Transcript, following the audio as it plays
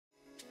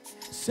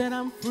Said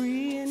I'm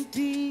free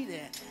indeed.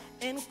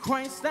 In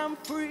Christ I'm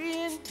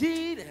free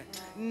indeed.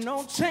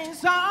 No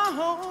chains are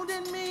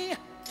holding me.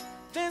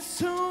 That's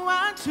who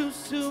I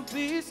choose to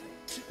be.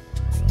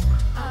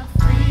 I'm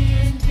free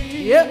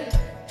indeed. Yep.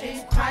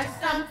 In Christ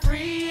I'm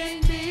free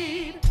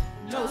indeed.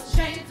 No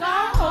chains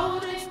are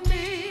holding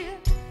me.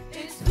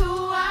 It's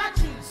who I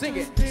choose Sing to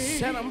it. be.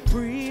 Said I'm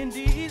free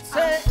indeed.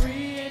 Say I'm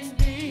free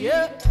indeed.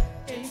 Yep.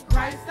 In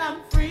Christ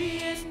I'm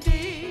free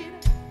indeed.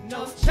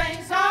 No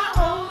chains are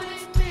holding me.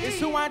 It's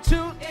who I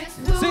choose. It's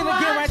who Sing it again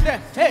I right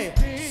there. Hey.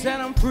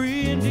 Said I'm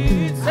free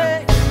indeed.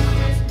 Say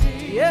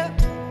yeah.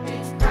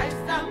 In Christ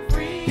I'm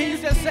free. Can you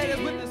just say this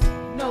with us?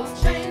 No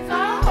chains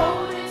are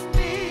holding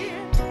me.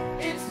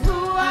 It's who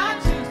I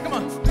choose. Come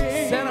on. to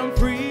be. Said I'm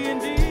free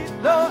indeed.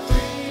 Lord.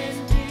 Free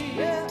indeed.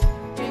 Yeah.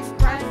 In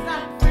Christ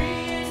I'm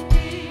free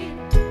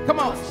indeed. Come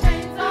on. No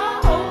chains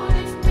are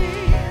holding me.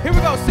 Here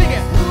we go. Sing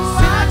it.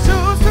 Sing I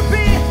choose to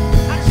be.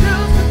 I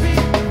choose to be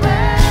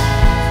free.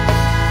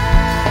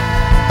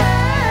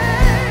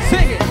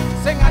 Sing it.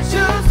 Sing I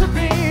choose to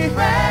be.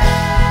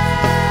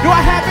 Do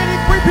I have any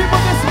free people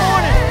this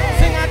morning?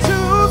 Sing I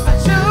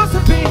choose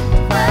to be.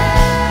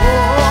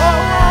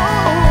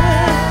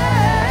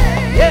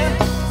 Yeah.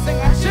 Sing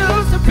I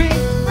choose to be.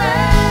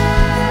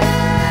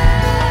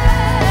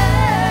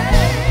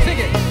 Sing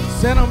it.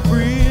 Said I'm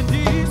free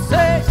indeed.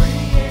 Say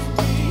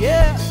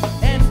yeah.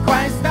 In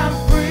Christ I'm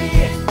free.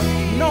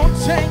 No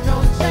chains. No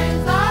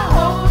chains are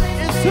holding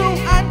me. It's who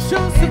I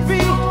choose to be.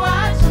 Who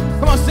I choose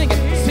Come on, sing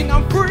it. Sing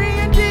I'm free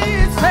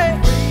indeed. Say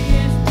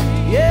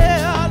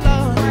yeah,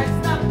 Lord.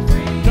 Christ I'm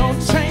free. No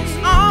chains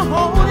are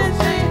holding.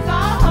 Chains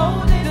are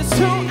holding It's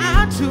who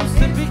I choose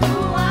to be. who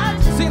I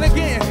choose. Sing it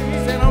again.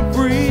 Said I'm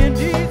free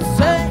indeed.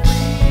 Say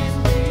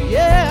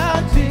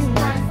yeah, Jesus.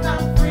 Christ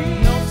I'm free.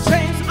 No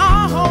chains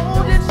are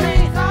holding me.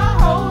 Chains are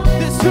holding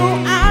This who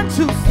I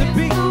choose to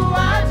be. who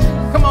I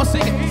choose. Come on,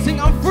 sing it. Sing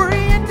I'm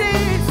free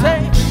indeed. Say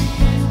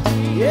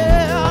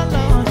yeah,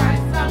 Lord.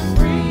 Christ I'm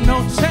free. No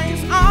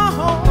chains are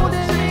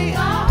holding me. Chains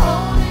are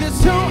holding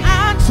This who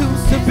I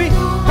choose to be.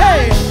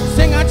 Hey,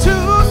 sing I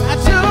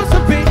choose to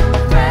be.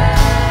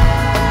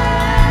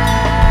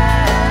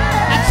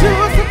 I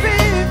choose to be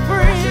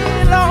free,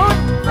 Lord.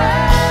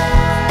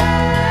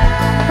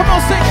 Come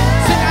on, sing it.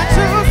 Sing I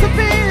choose to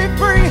be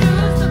free.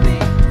 choose to be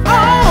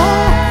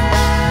Oh,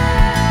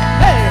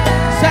 hey,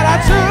 said I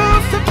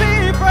choose to be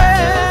free.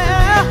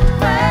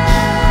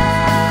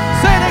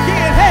 Say it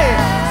again. Hey,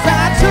 said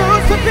I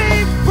choose to be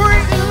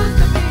free. choose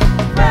to be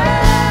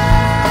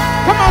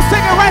Come on,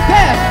 sing it right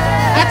there.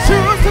 I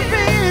choose to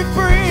be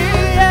free.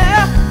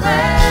 Yeah.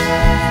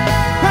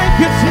 Thank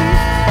you,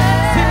 Jesus.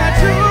 Sing I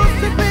choose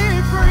to be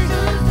free.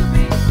 choose to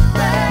be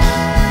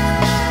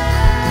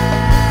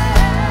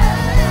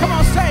Come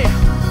on, say it.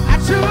 I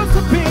choose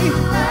to be.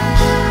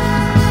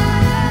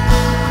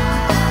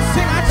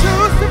 Sing I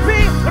choose to be.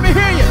 Let me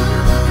hear you.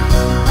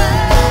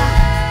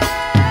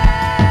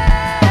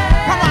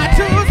 Come on, I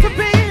choose to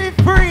be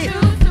free.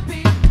 choose to be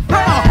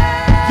Come on.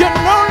 You're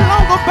no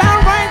longer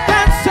bound right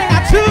there. Say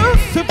I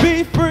choose to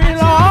be free,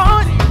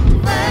 Lord.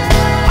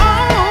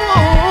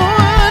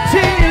 Oh,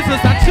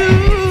 Jesus, I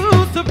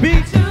choose to be.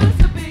 choose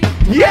to be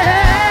Yeah.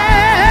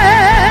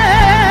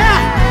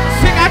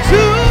 Sing I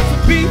choose to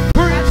be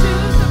free.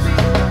 choose to be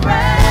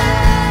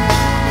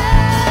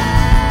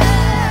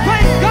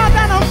Thank God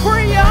that I'm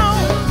free, y'all.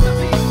 choose to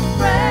be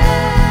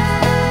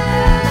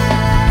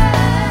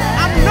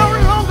I'm no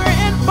longer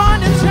in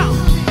bondage, y'all.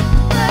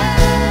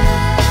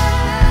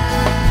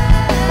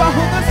 But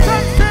who the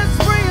Son sets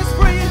free is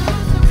free.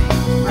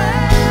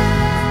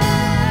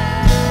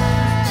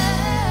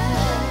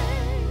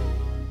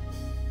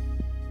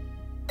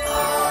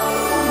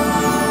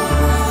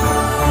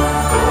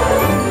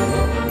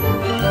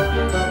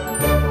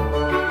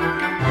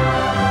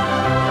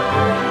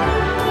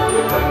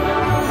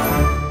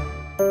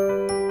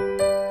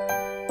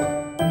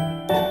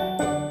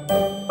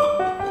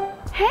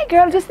 Hey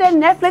girl, just that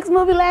Netflix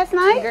movie last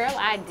night? Girl,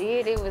 I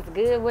did. It was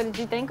good. What did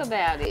you think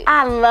about it?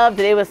 I loved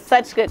it. It was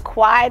such good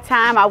quiet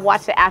time. I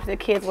watched it after the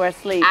kids were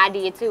asleep. I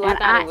did too. I And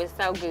thought it was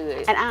so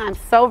good. And I'm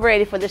so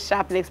ready for this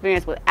shopping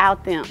experience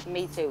without them.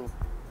 Me too.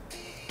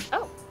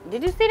 Oh,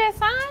 did you see that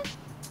sign?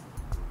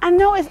 I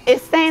know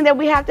it's saying that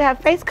we have to have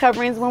face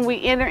coverings when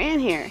we enter in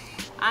here.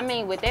 I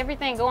mean, with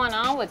everything going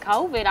on with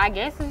COVID, I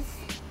guess it's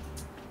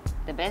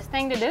the best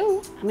thing to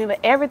do. I mean, but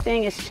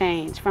everything has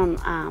changed from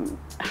our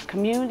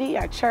community,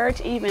 our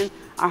church, even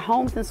our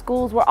homes and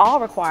schools. We're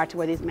all required to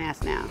wear these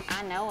masks now.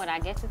 I know it. I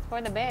guess it's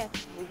for the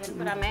best. We just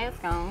put our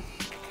mask on.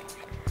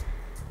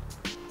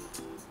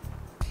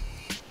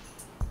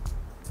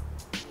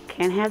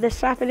 Can't have this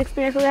shopping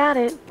experience without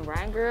it.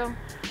 Right, girl?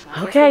 I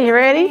guess Okay, we you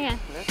ready? can.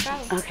 Let's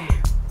go. Okay.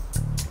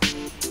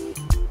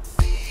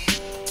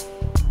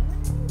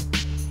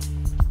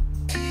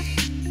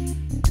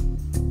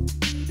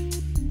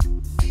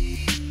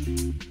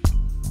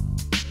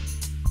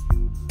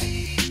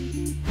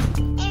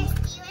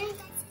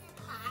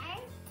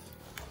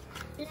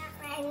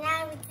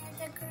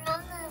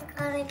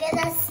 Get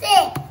us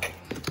sick.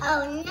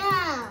 Oh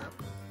no.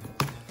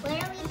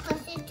 Where are we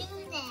supposed to do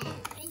that?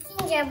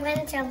 jump on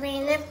the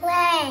trampoline and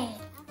play.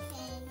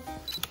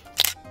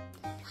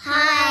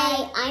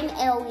 Hi, I'm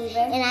Elle Weaver.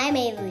 And I'm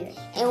Ava Weaver.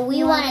 And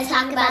we want to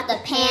talk about the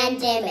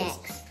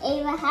pandemics.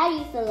 Ava, how do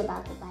you feel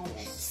about the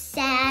virus?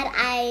 Sad.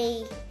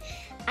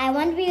 I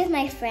want to be with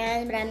my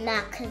friends, but I'm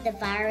not because the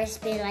virus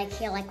been like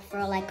here like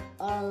for like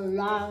a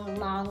long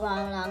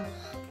time.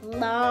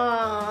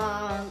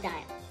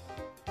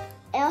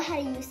 Elle, how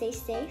do you stay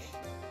safe?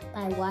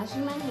 By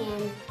washing my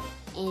hands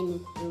and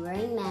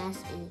wearing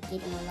masks and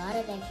getting a lot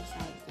of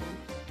exercise done.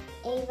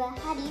 Ava,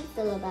 how do you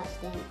feel about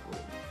staying home?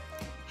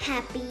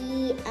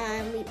 Happy.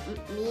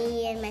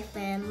 Me and my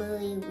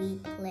family, we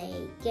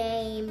play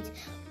games,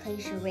 play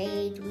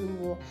charades.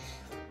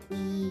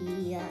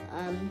 We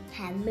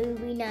have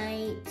movie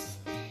nights.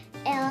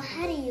 Elle,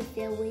 how do you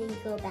feel when you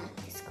go back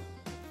to school?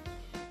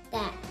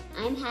 That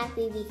I'm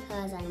happy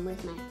because I'm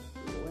with my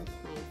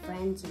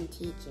friends and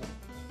teacher.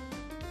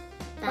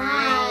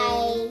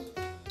 Bye.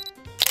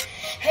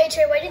 Hey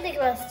Trey, what do you think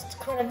about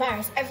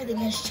coronavirus? Everything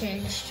has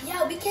changed.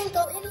 Yeah, we can't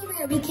go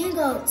anywhere. We can't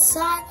go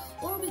outside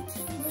or we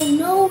can't go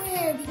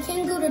nowhere. We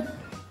can't go to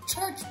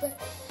church, but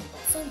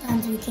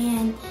sometimes we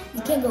can.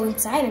 We can't go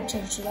inside of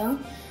church, though.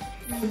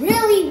 I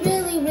really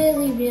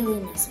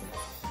miss it.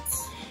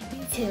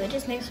 Me too. It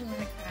just makes me want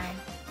to cry.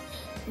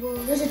 Well,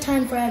 there's a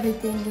time for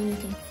everything when you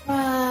can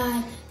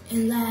cry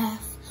and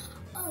laugh.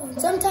 Oh, and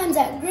sometimes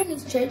at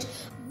Granny's church,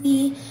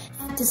 we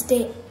have to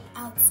stay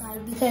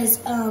outside because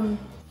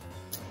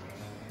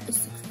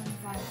it's the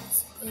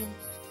coronavirus. And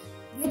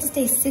we have to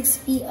stay 6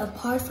 feet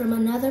apart from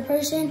another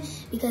person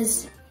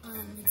because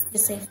it's the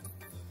safety.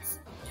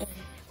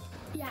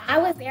 Yeah, I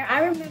was there. I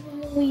remember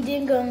when we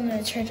didn't go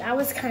to church, I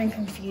was kind of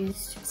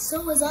confused.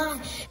 So was I.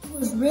 It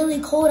was really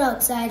cold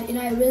outside, and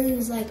I really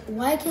was like,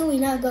 why can we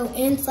not go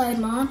inside,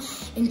 Mom?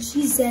 And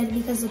she said,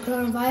 because the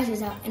coronavirus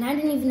is out. And I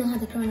didn't even know how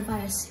the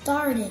coronavirus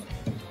started.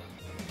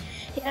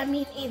 Yeah,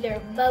 me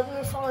neither. But we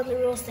were following the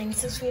rules thing,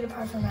 6 feet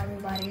apart from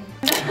everybody.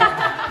 You're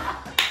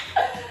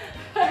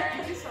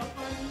so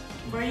funny.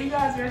 Were you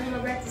guys ready to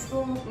go back to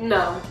school?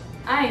 No,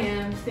 I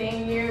am.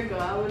 Saying a year ago,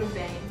 I would have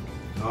been.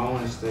 I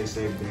want to stay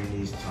safe during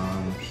these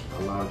times.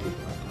 A lot of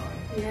people are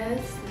dying.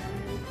 Yes,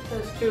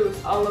 that's true.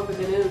 It's all over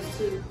the news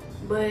too.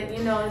 But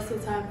you know, it's a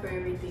time for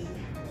everything.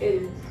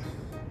 It is.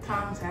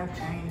 Times have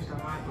changed a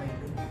lot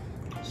lately.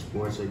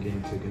 Sports are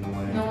getting taken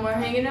away. No more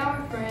hanging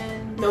out with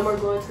friends. No more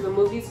going to the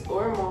movies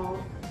or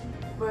mall.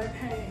 But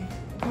hey,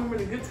 remember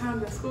the good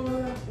times at school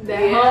though?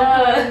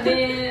 That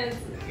homecoming dance.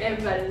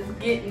 Everybody's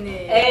getting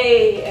it.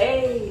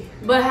 Hey.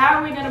 But how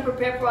are we gonna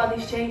prepare for all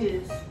these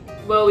changes?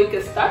 Well, we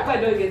could start by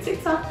doing a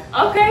TikTok.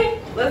 Okay,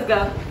 let's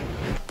go.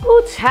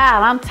 Ooh,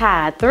 child, I'm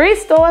tired. 3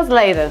 stores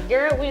later.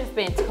 Girl, we just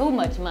spent too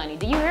much money.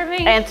 Do you hear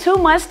me? And too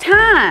much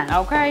time.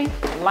 Okay.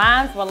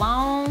 Lines were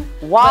long.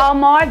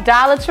 Walmart,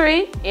 Dollar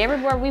Tree.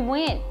 Everywhere we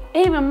went.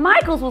 Even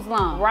Michael's was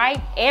long.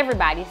 Right?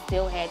 Everybody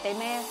still had their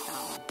mask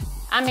on.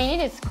 I mean,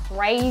 it is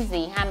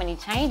crazy how many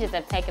changes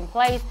have taken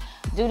place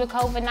due to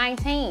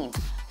COVID-19.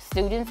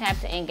 Students have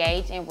to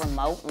engage in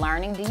remote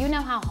learning. Do you know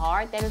how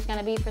hard that is going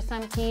to be for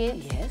some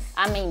kids? Yes.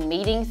 I mean,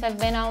 meetings have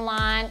been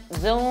online.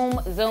 Zoom.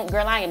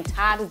 Girl, I am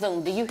tired of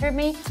Zoom. Do you hear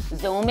me?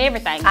 Zoom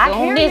everything. I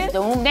Zoom hear this, you.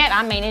 Zoom that.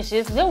 I mean, it's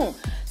just Zoom.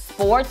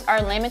 Sports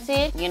are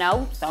limited. You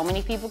know, so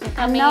many people can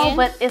come in. I know,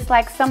 but it's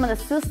like some of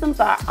the systems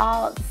are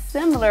all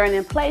similar and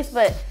in place,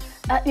 but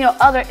you know,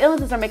 other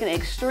illnesses are making it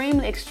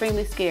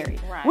extremely scary.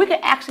 Right. We could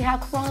actually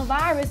have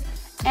coronavirus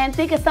and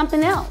think of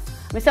something else.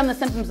 I mean, some of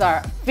the symptoms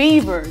are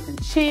fevers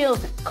and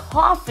chills and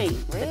coughing,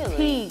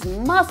 fatigue,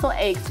 muscle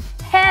aches,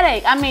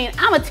 headache. I mean,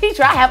 I'm a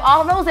teacher. I have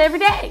all of those every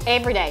day.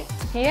 Every day.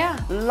 Yeah.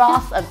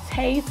 Loss of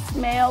taste,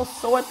 smell,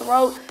 sore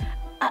throat,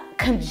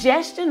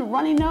 congestion,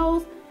 runny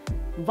nose,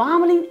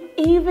 vomiting,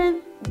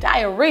 even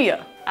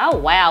diarrhea. Oh,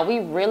 wow. We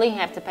really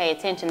have to pay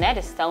attention. That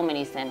is so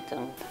many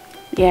symptoms.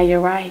 Yeah,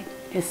 you're right.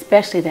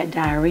 Especially that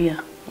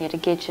diarrhea. It'll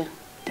get you.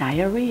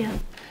 Diarrhea.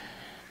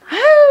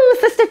 Oh,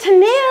 Sister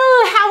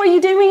Tanil, how are you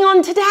doing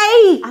on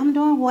today? I'm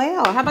doing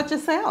well. How about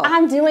yourself?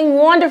 I'm doing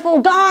wonderful.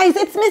 Guys,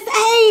 it's Miss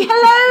A.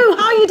 Hello,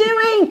 how are you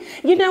doing?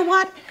 You know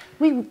what?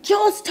 We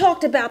just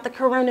talked about the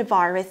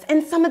coronavirus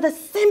and some of the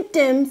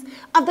symptoms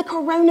of the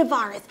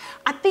coronavirus.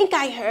 I think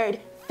I heard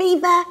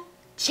fever,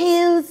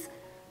 chills,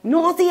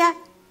 nausea,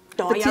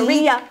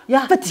 diarrhea.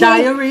 Yeah, fatigue.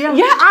 diarrhea.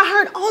 Yeah, I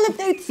heard all of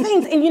those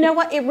things. And you know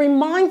what? It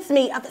reminds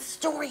me of a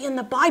story in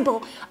the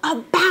Bible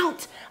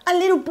about a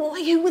little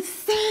boy who was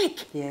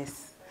sick.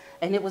 Yes.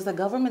 And it was a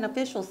government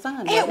official's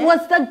son. It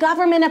was the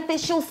government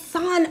official's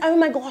son. Oh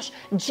my gosh.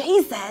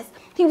 Jesus,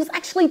 he was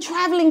actually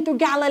traveling through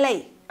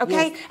Galilee.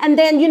 Okay, yes. And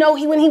then, you know,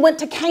 when he went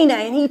to Cana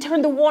and he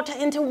turned the water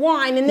into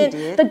wine, and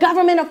then the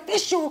government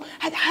official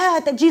had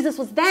heard that Jesus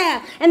was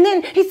there. And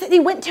then he said, he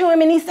went to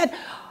him and he said,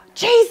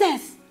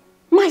 Jesus,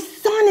 my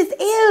son is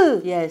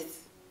ill. Yes.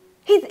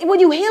 Will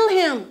you heal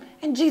him?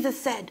 And Jesus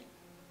said,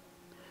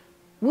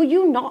 will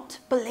you not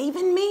believe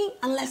in me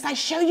unless I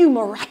show you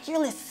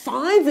miraculous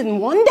signs and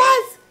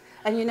wonders?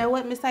 And you know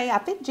what, Miss A? I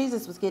think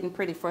Jesus was getting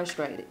pretty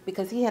frustrated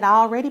because he had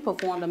already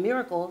performed a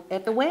miracle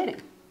at the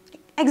wedding.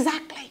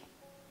 Exactly.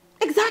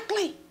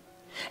 Exactly.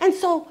 And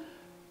so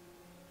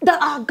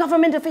the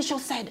government official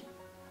said,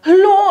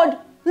 Lord,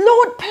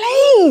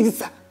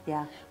 please.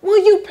 Yeah.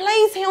 Will you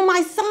please heal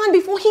my son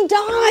before he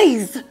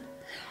dies?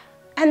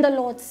 And the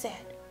Lord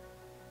said,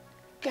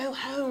 go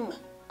home.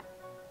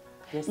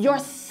 Yes, Your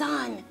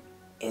son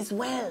is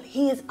well.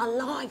 He is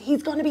alive.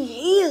 He's going to be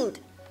healed.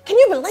 Can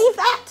you believe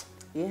that?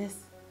 Yes.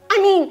 I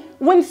mean,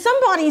 when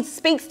somebody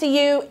speaks to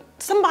you,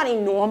 somebody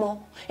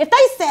normal, if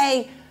they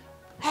say,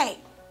 hey,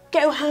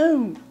 go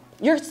home,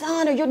 your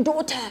son or your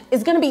daughter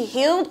is going to be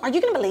healed, are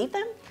you going to believe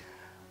them?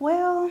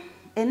 Well,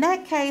 in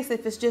that case,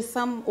 if it's just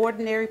some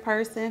ordinary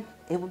person,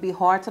 it would be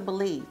hard to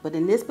believe. But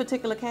in this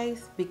particular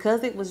case,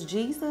 because it was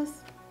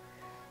Jesus,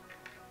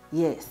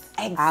 yes,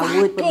 exactly.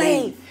 I would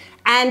believe.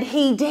 And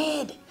he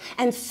did.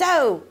 And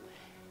so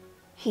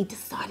he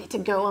decided to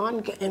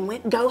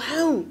go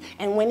home.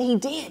 And when he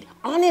did,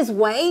 on his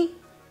way,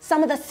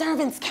 some of the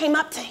servants came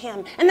up to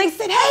him and they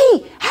said,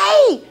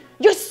 hey,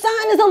 your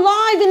son is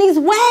alive and he's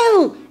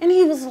well. And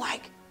he was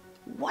like,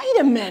 wait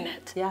a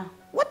minute. Yeah.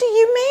 What do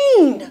you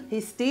mean? He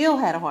still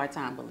had a hard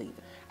time believing.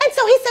 And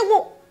so he said,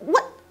 well,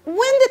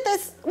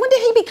 when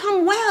did he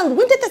become well?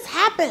 When did this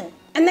happen?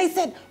 And they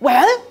said,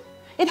 well,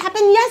 it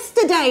happened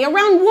yesterday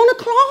around 1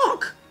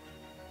 o'clock.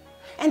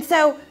 And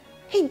so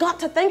he got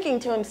to thinking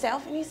to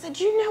himself and he said,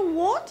 you know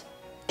what?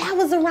 That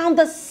was around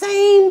the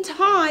same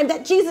time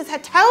that Jesus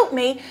had told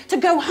me to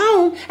go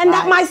home and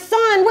that my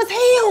son was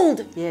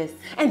healed. Yes.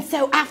 And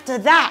so after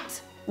that,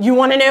 you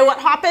want to know what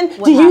happened?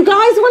 What Do you happened? guys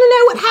want to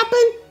know what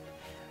happened?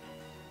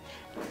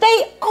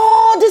 They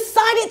all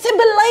decided to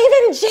believe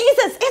in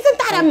Jesus. Isn't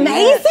that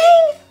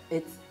amazing?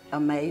 It's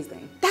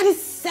amazing. That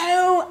is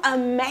so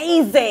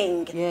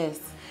amazing. Yes.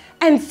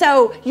 And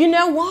so, you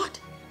know what?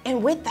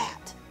 And with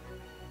that,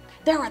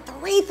 there are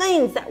 3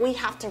 things that we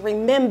have to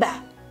remember.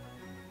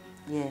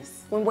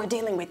 Yes. When we're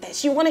dealing with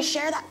this. You want to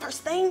share that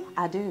first thing?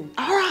 I do.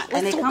 All right, let's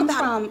and it talk comes about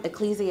from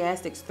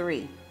Ecclesiastes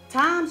 3.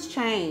 Times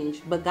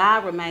change, but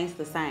God remains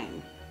the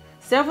same.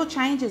 Several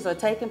changes are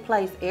taking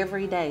place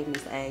every day,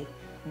 Miss A,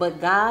 but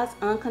God's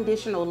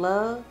unconditional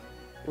love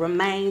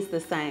remains the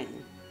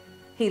same.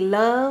 He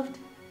loved,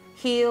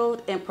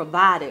 healed, and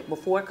provided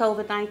before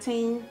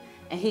COVID-19,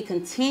 and he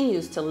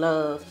continues to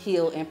love,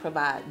 heal, and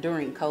provide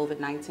during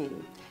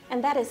COVID-19.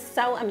 And that is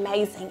so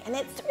amazing. And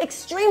it's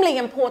extremely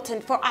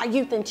important for our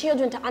youth and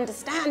children to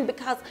understand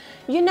because,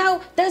 you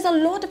know, there's a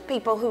lot of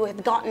people who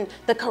have gotten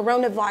the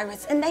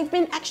coronavirus and they've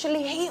been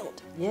actually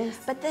healed. Yes.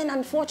 But then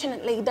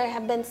unfortunately, there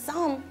have been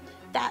some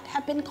that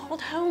have been called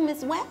home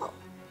as well.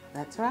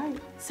 That's right.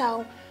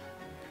 So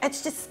it's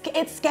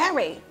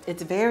scary.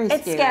 It's very scary.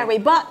 It's scary,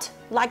 but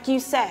like you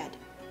said,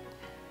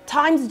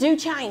 times do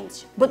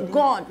change, but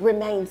God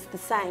remains the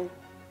same.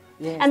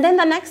 Yes. And then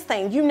the next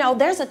thing, you know,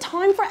 there's a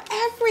time for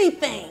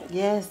everything.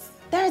 Yes.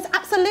 There's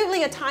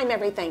absolutely a time for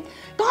everything.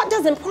 God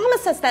doesn't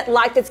promise us that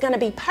life is going to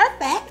be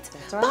perfect,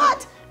 That's right.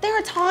 but there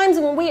are times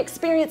when we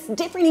experience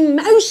different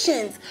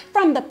emotions,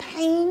 from the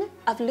pain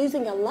of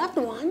losing a loved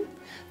one,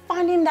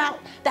 finding out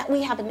that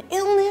we have an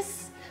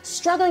illness,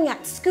 struggling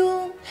at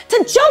school, to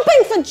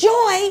jumping for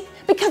joy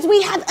because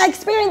we have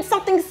experienced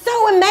something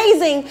so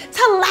amazing,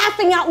 to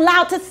laughing out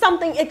loud to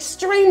something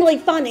extremely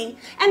funny,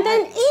 and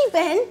then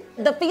even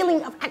the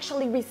feeling of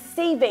actually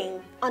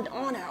receiving an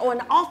honor or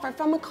an offer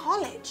from a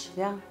college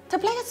to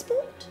play a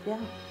sport. Yeah.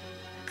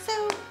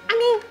 So, I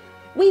mean,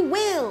 we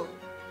will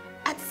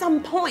at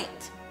some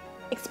point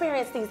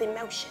experience these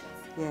emotions.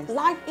 Yes.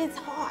 Life is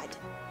hard,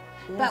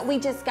 but we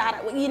just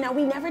gotta, you know,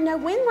 we never know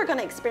when we're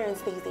gonna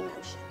experience these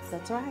emotions.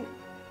 That's right.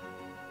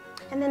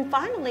 And then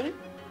finally,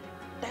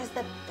 there's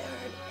the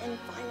third and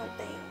final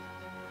thing.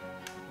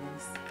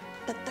 Yes.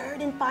 The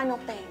third and final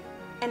thing.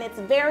 And it's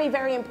very,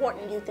 very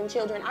important, youth and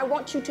children. I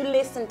want you to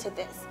listen to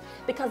this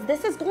because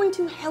this is going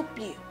to help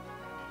you.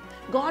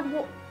 God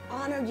will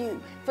honor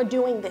you for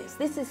doing this.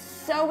 This is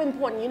so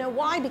important. You know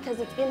why? Because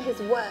it's in His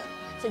Word.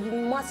 So you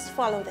must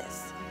follow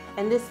this.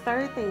 And this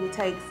third thing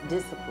takes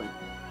discipline.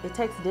 It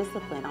takes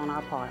discipline on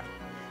our part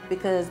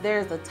because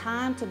there's a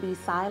time to be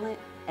silent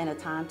and a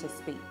time to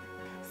speak.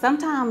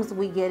 Sometimes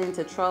we get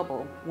into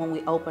trouble when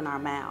we open our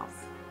mouths.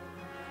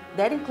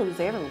 That includes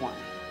everyone.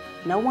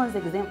 No one's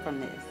exempt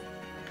from this.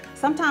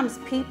 Sometimes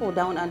people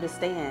don't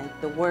understand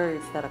the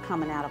words that are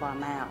coming out of our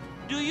mouth.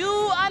 Do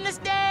you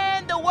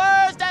understand the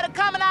words that are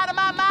coming out of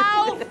my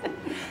mouth?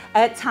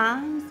 At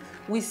times,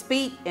 we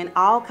speak and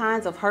all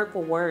kinds of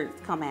hurtful words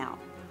come out.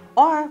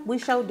 Or we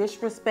show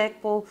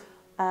disrespectful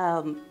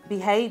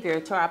behavior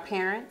to our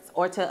parents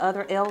or to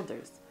other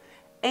elders.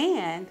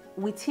 And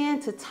we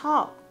tend to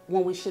talk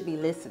when we should be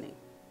listening.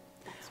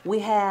 We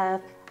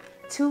have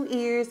 2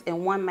 ears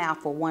and 1 mouth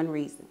for one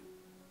reason.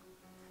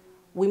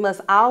 We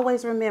must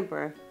always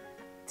remember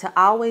to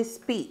always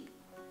speak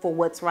for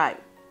what's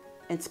right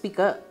and speak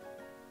up.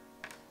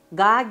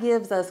 God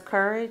gives us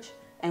courage,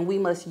 and we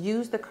must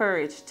use the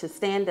courage to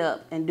stand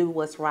up and do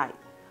what's right,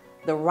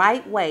 the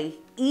right way,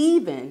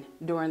 even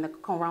during the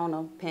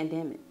corona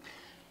pandemic.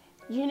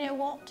 You know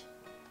what?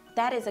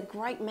 That is a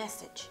great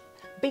message.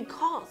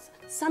 Because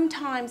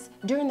sometimes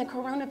during the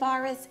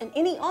coronavirus and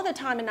any other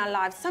time in our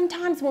lives,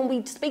 sometimes when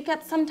we speak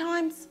up,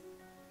 sometimes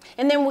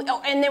And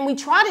then we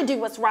try to do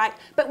what's right,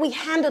 but we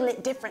handle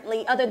it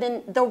differently other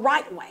than the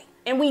right way.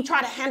 And we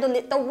try to handle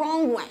it the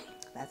wrong way.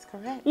 That's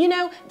correct. You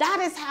know, that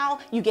is how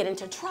you get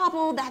into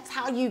trouble. That's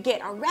how you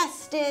get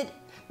arrested.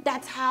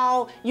 That's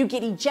how you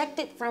get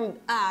ejected from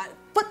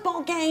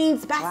football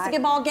games,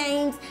 basketball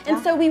games.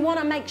 And so we want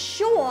to make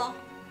sure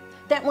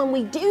that when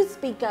we do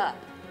speak up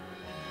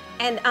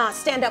and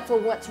stand up for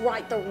what's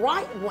right the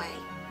right way,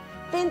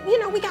 then, you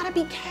know, we got to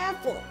be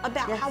careful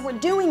about how we're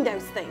doing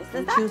those things.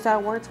 Choose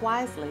our words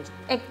wisely.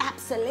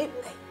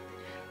 Absolutely.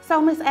 So,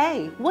 Miss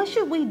A, what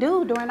should we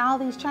do during all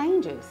these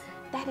changes?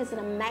 That is an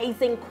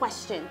amazing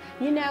question.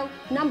 You know,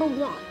 number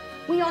one,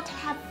 we ought to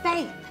have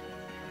faith.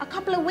 A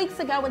couple of weeks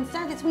ago in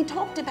service, we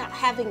talked about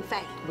having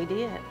faith. We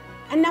did.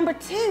 And number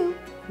two,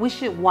 we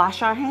should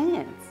wash our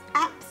hands.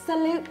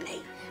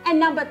 Absolutely. And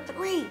number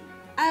three,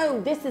 oh,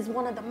 this is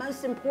one of the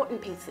most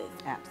important pieces.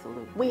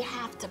 Absolutely. We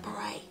have to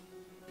pray.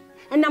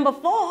 And number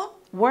four,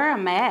 wear a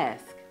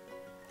mask.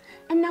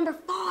 And number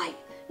five,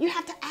 you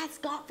have to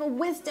ask God for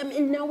wisdom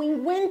in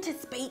knowing when to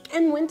speak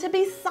and when to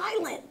be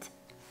silent.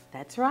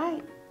 That's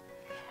right.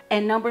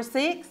 And number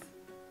six,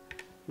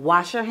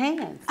 wash your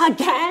hands.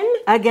 Again?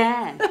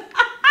 Again.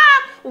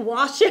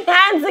 Wash your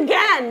hands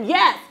again,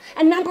 yes.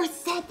 And number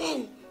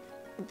seven,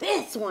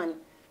 this one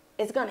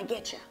is gonna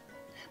get you.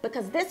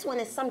 Because this one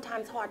is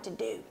sometimes hard to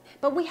do.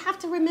 But we have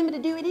to remember to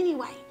do it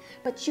anyway.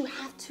 But you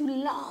have to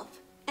love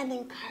and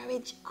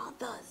encourage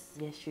others.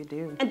 Yes, you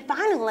do. And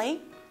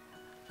finally,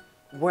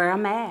 wear a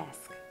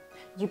mask.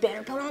 You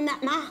better put on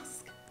that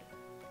mask.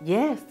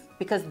 Yes,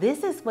 because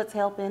this is what's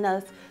helping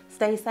us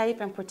stay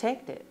safe and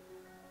protected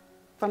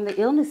from the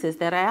illnesses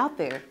that are out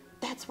there.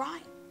 That's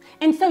right.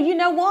 And so you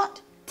know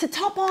what? To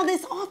top all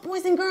this off,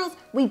 boys and girls,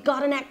 we've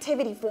got an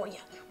activity for you.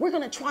 We're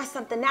gonna try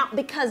something out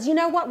because you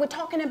know what? We're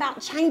talking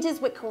about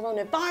changes with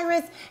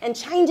coronavirus and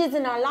changes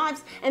in our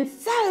lives. And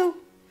so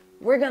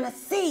we're gonna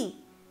see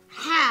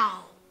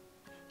how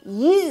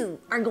you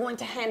are going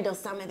to handle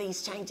some of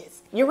these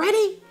changes. You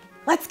ready?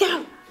 Let's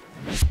go.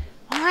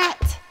 All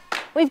right,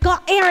 we've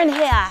got Aaron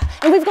here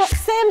and we've got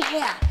Sam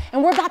here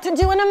and we're about to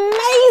do an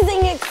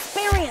amazing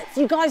experience.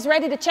 You guys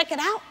ready to check it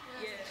out?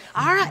 Yes.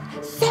 All right,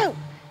 so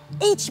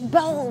each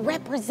bowl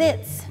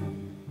represents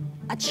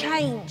a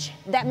change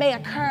that may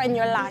occur in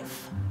your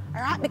life.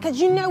 All right, because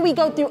you know we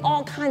go through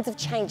all kinds of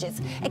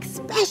changes,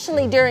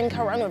 especially during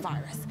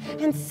coronavirus.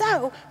 And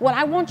so what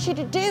I want you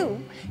to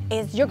do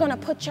is you're gonna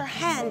put your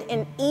hand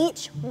in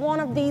each one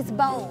of these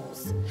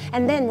bowls.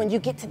 And then when you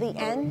get to the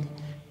end,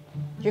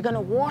 you're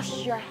gonna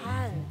wash your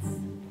hands.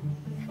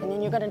 And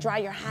then you're gonna dry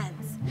your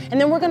hands. And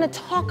then we're gonna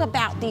talk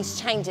about these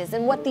changes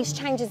and what these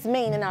changes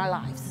mean in our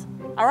lives.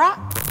 All right?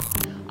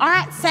 All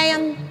right,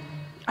 Sam,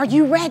 are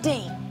you ready?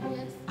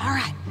 Yes. All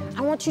right,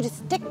 I want you to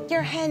stick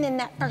your hand in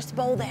that first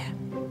bowl there.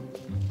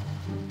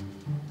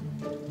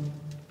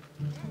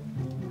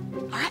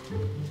 All right,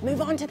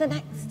 move on to the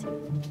next.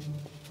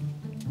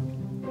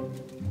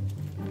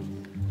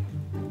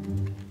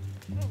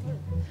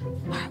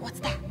 All right, what's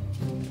that?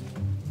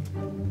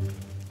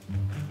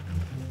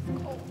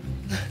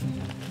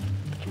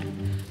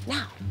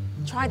 Now,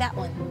 try that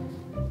one.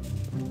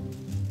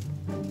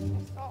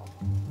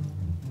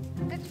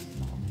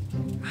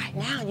 All right,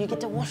 now you get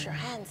to wash your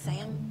hands,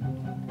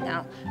 Sam.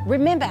 Now,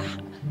 remember,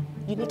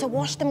 you need to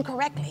wash them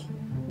correctly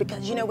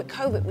because, you know, with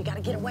COVID, we got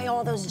to get away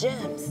all those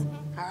germs.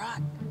 All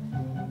right?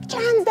 Get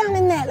your hands down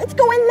in there. Let's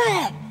go in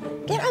there.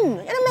 Get them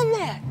in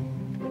there.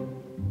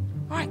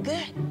 All right,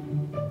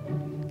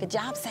 good. Good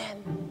job, Sam.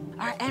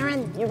 All right,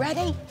 Aaron, you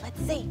ready?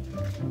 Let's see.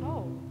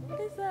 Oh,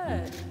 what is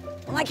that?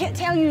 Well, I can't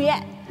tell you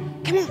yet.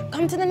 Come on,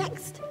 come to the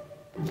next.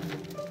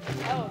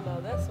 Oh no,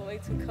 that's way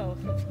too cold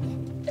for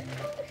me.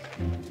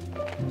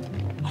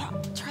 All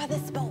right, try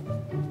this bowl.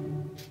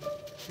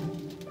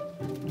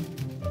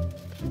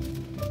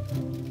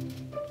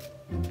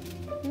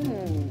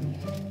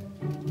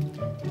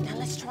 Now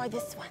let's try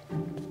this one.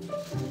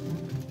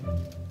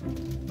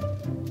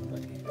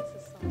 Okay, this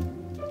is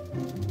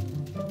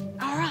something.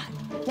 All right,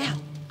 now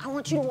I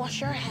want you to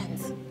wash your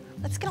hands.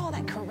 Let's get all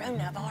that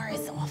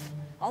coronavirus off,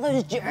 all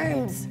those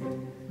germs.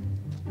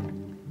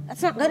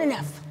 That's not good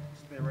enough.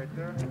 Stay right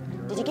there.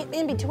 Did you get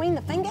in between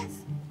the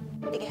fingers?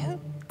 There you go.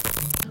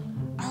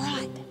 All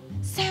right,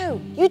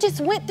 so you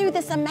just went through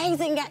this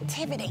amazing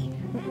activity.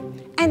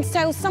 And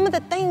so some of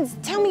the things,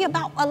 tell me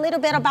about a little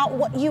bit about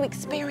what you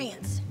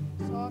experienced.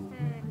 So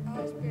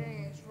I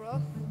experienced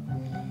rough,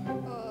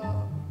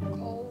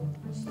 cold,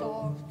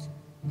 soft,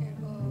 and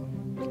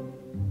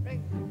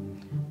regular.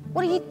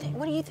 What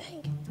do you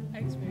think? I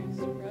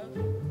experienced rough,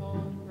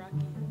 cold,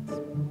 rocky, and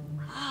smooth.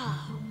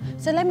 Ah,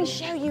 so let me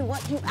show you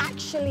what you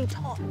actually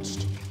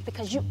touched,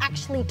 because you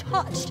actually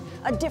touched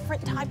a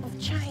different type of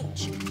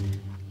change.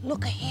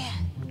 Look here.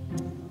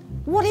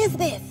 What is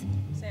this?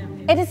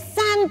 Sandpaper. It is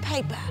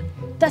sandpaper.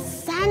 The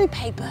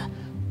sandpaper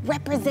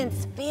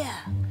represents fear.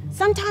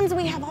 Sometimes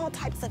we have all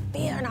types of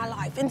fear in our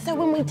life, and so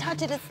when we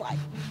touch it, it's like,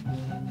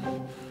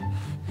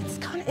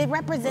 it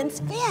represents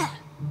fear.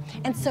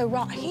 And so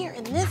right here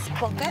in this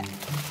bucket,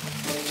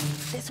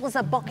 this was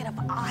a bucket of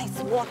ice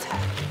water.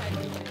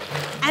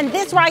 And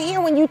this right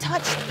here, when you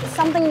touch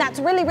something that's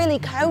really, really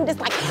cold, it's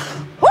like,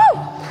 whoo!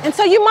 And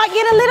so you might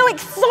get a little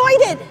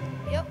excited.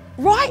 Yep.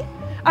 Right?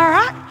 All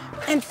right?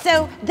 And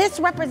so this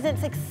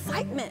represents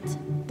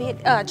excitement,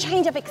 the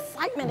change of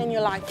excitement in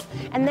your life.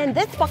 And then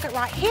this bucket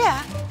right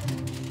here,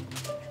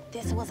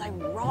 this was a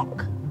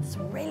rock. It's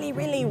really,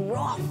 really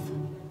rough.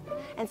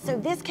 And so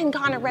this can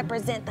kind of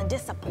represent the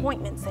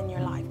disappointments in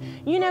your life.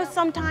 You know,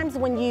 sometimes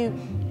when you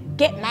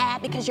get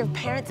mad because your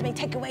parents may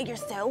take away your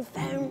cell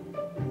phone,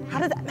 how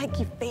does that make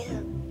you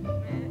feel?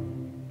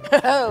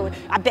 Oh,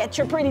 I bet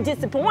you're pretty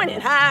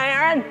disappointed, huh,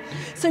 Aaron?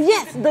 So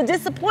yes, the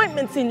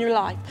disappointments in your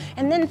life.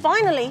 And then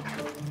finally,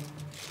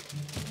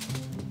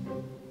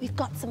 we've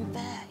got some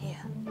fur here.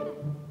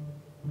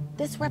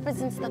 This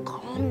represents the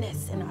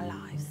calmness in our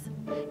lives.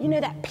 You know,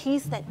 that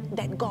peace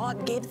that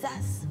God gives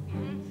us?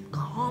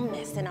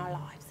 Calmness in our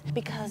lives.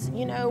 Because,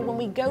 you know, when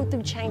we go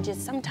through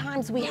changes,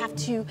 sometimes we have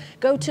to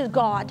go to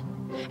God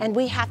and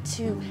we have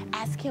to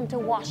ask Him to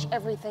wash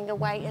everything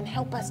away and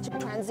help us to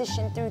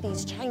transition through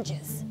these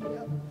changes.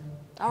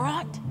 All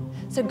right?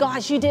 So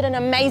guys, you did an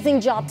amazing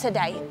job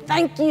today.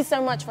 Thank you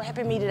so much for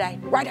helping me today.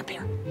 Right up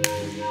here.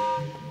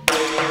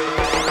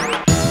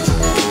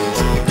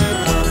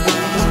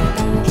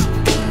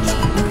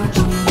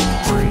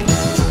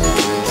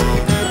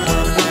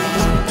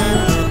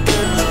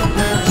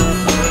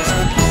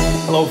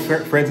 Hello,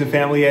 friends and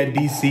family at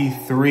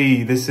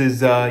DC3. This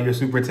is your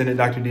superintendent,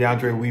 Dr.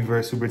 DeAndre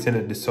Weaver,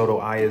 Superintendent DeSoto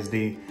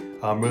ISD.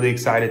 I'm really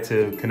excited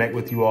to connect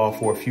with you all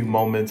for a few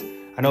moments.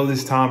 I know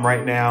this time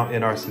right now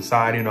in our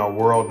society, in our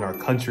world, in our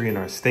country, in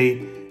our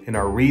state, in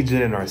our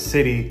region, in our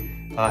city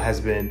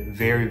has been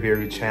very,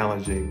 very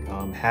challenging.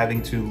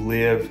 Having to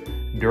live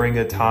during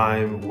a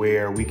time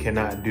where we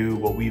cannot do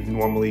what we've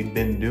normally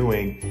been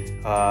doing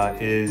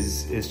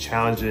is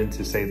challenging,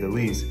 to say the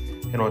least.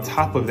 And on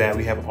top of that,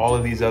 we have all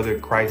of these other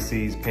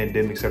crises,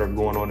 pandemics that are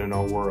going on in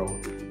our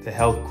world. The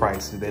health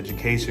crisis, the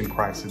education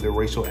crisis, the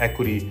racial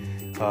equity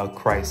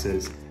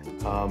crisis.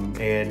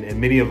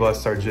 And many of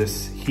us are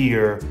just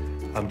here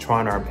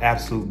trying our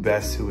absolute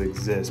best to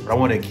exist. But I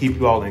want to keep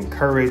you all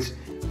encouraged.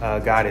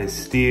 God is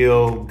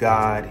still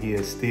God. He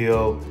is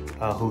still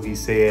who He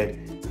said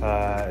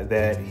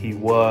that He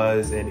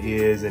was and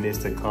is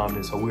to come.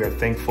 And so we are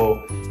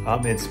thankful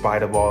in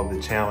spite of all of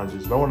the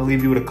challenges. But I want to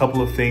leave you with a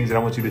couple of things that I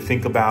want you to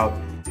think about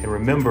and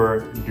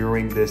remember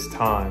during this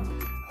time.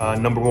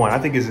 Number one, I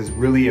think it's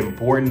really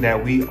important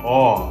that we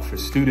all, for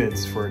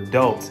students, for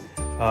adults,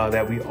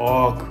 that we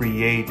all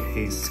create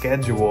a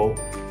schedule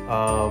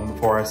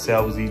for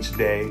ourselves each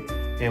day,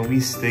 and we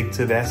stick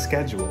to that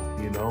schedule.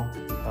 You know,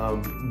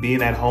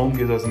 being at home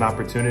gives us an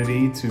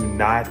opportunity to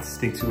not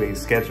stick to a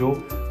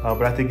schedule,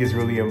 but I think it's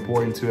really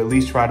important to at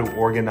least try to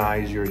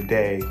organize your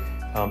day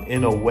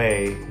in a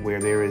way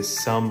where there is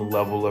some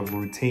level of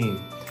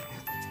routine.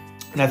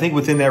 And I think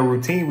within that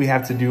routine, we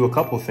have to do a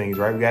couple things,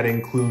 right? We got to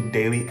include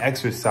daily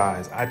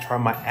exercise. I try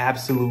my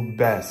absolute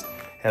best,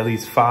 at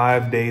least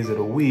 5 days of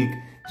the week,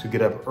 to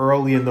get up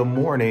early in the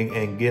morning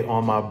and get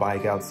on my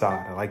bike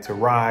outside. I like to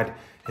ride,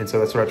 and so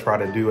that's what I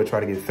try to do. I try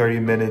to get 30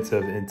 minutes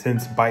of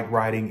intense bike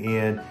riding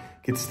in,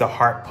 gets the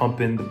heart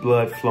pumping, the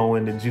blood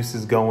flowing, the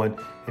juices going,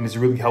 and it's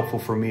really helpful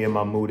for me and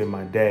my mood in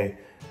my day.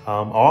 I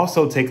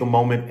also take a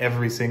moment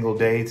every single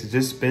day to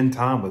just spend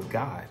time with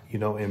God, you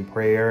know, in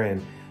prayer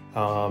and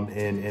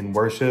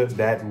worship.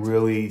 That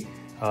really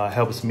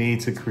helps me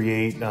to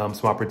create some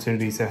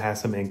opportunities to have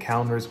some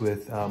encounters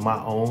with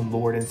my own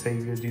Lord and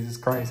Savior, Jesus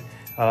Christ.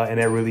 And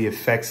that really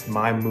affects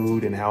my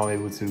mood and how I'm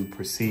able to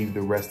perceive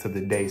the rest of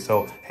the day.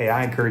 So, hey,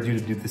 I encourage you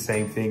to do the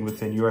same thing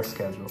within your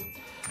schedule.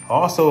 I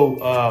also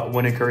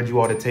want to encourage you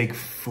all to take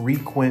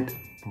frequent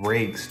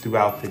breaks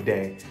throughout the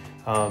day.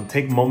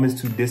 Take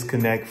moments to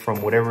disconnect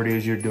from whatever it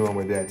is you're doing,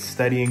 whether that's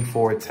studying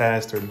for a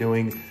test or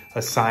doing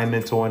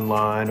assignments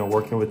online or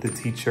working with the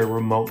teacher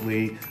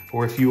remotely,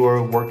 or if you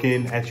are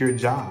working at your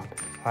job.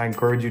 I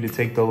encourage you to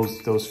take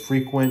those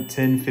frequent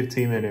 10,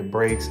 15-minute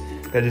breaks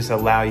that just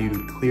allow you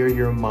to clear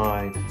your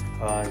mind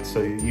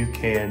so you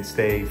can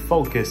stay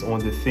focused on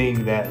the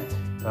thing that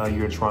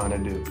you're trying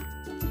to do.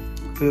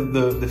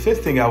 The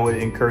fifth thing I would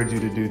encourage you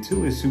to do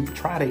too is to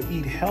try to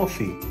eat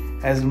healthy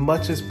as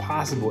much as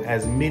possible,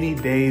 as many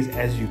days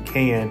as you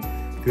can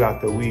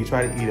throughout the week.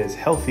 Try to eat as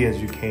healthy as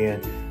you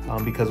can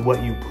because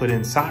what you put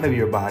inside of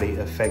your body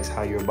affects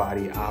how your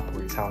body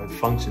operates, how it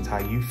functions, how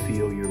you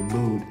feel, your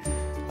mood.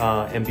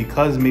 And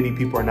because many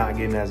people are not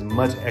getting as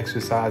much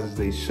exercise as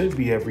they should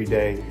be every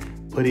day,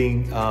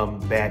 putting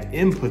bad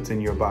inputs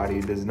in your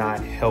body does not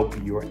help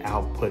your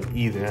output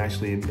either.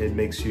 Actually, it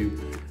makes you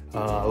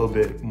a little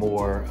bit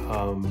more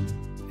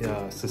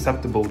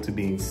susceptible to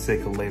being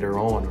sick later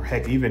on, or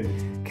heck,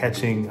 even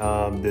catching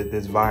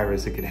this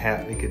virus. It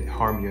could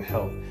harm your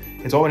health.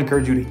 And so I would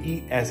encourage you to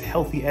eat as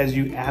healthy as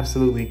you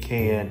absolutely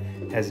can,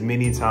 as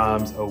many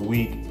times a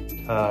week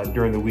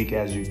during the week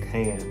as you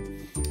can.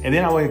 And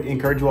then I would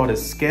encourage you all to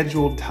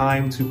schedule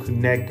time to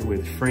connect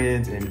with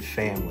friends and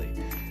family.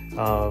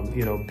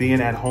 You know,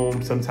 being at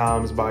home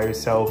sometimes by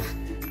yourself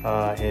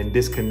and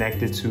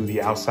disconnected to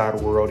the outside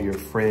world, your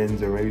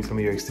friends, or maybe some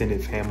of your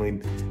extended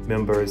family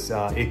members,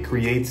 it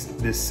creates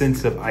this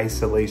sense of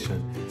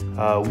isolation.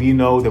 We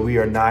know that we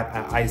are not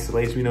in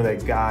isolation. We know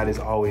that God is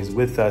always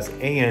with us,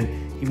 and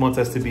He wants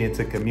us to be in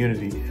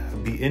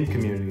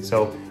community.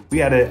 So we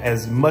had to,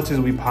 as much as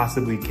we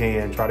possibly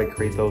can, try to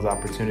create those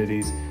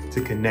opportunities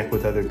to connect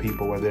with other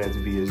people, whether that's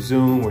via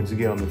Zoom or to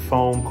get on the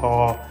phone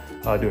call,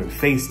 doing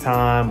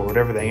FaceTime or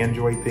whatever the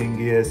Android thing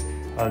is.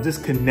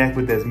 Just connect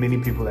with as many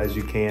people as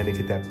you can to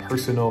get that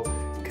personal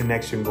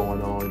connection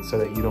going on so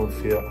that you don't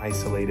feel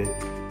isolated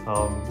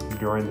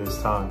during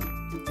this time.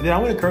 And then I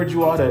want to encourage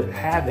you all to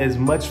have as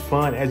much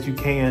fun as you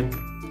can,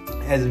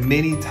 as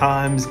many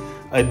times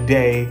a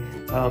day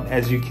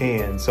as you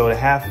can. So to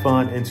have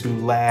fun and to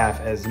laugh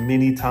as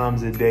many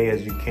times a day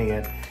as you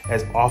can,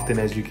 as often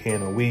as you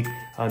can a week.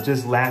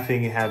 Just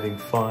laughing and having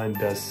fun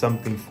does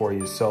something for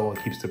your soul.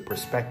 It keeps the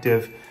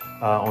perspective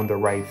on the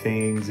right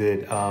things.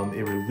 It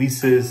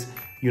releases,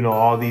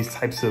 all these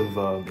types of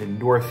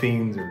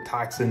endorphins or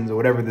toxins or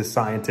whatever the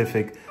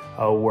scientific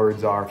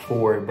words are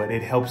for it, but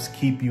it helps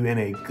keep you in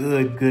a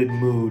good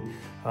mood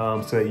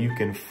so that you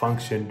can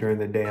function during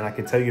the day. And I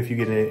can tell you, if you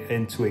get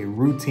into a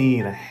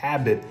routine, a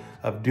habit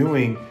of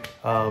doing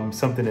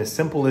something as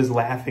simple as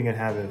laughing and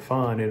having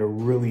fun, it'll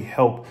really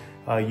help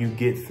you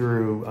get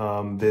through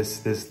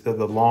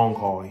the long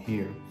haul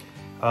here.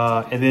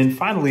 And then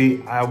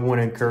finally, I want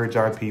to encourage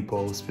our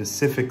people,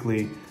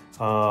 specifically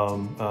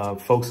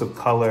folks of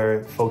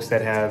color, folks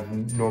that have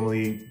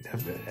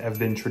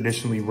been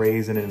traditionally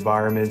raised in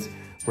environments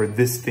where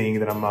this thing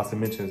that I'm about to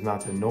mention is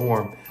not the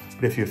norm.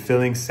 But if you're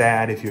feeling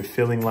sad, if you're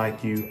feeling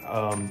like you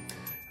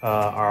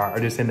are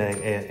just in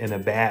a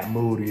bad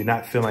mood, or you're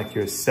not feeling like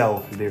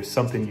yourself, there's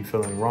something you're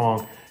feeling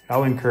wrong, I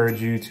would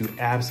encourage you to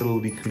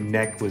absolutely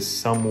connect with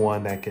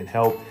someone that can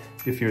help.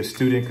 If you're a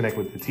student, connect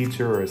with the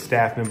teacher or a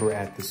staff member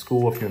at the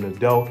school. If you're an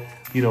adult,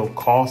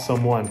 call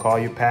someone, call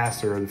your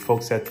pastor or the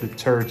folks at the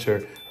church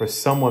or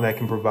someone that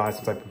can provide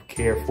some type of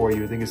care for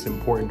you. I think it's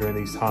important during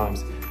these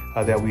times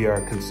that we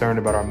are concerned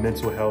about our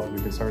mental health. We're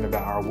concerned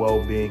about our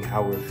well-being,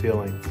 how we're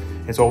feeling.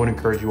 And so I would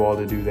encourage you all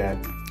to do that.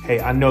 Hey,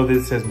 I know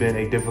this has been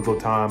a difficult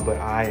time, but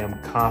I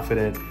am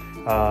confident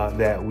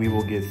that we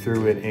will get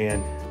through it.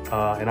 And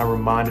I'm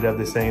reminded of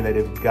the saying that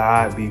if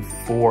God be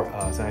for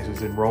us, and actually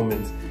it's in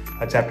Romans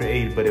chapter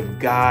 8, but if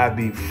God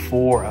be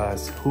for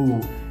us,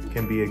 who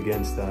can be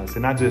against us?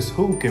 And not just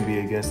who can be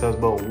against us,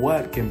 but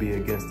what can be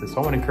against us? So I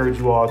want to encourage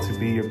you all to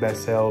be your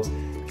best selves.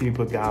 Can you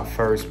put God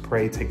first,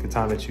 pray, take the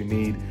time that you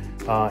need,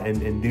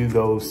 and do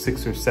those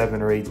 6 or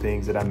 7 or 8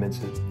 things that I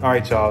mentioned. All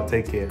right, y'all,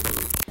 take care.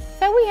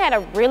 So we had a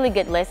really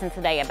good lesson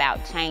today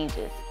about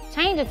changes.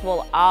 Changes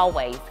will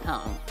always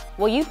come.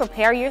 Will you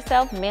prepare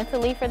yourself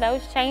mentally for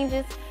those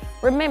changes?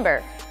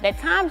 Remember that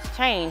times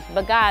change,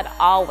 but God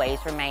always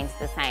remains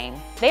the same.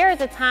 There is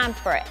a time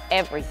for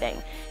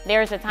everything.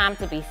 There is a time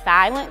to be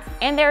silent,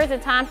 and there is a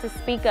time to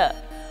speak up.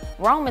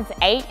 Romans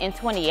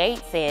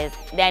 8:28 says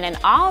that in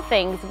all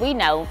things we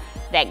know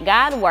that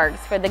God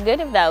works for the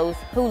good of those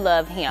who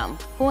love Him,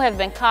 who have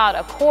been called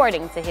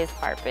according to His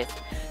purpose.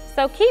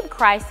 So keep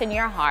Christ in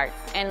your hearts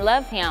and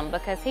love Him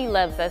because He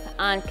loves us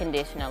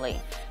unconditionally.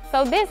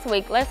 So this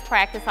week, let's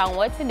practice on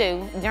what to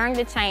do during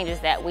the changes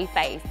that we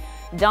face.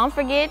 Don't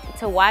forget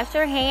to wash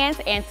your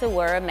hands and to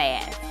wear a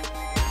mask.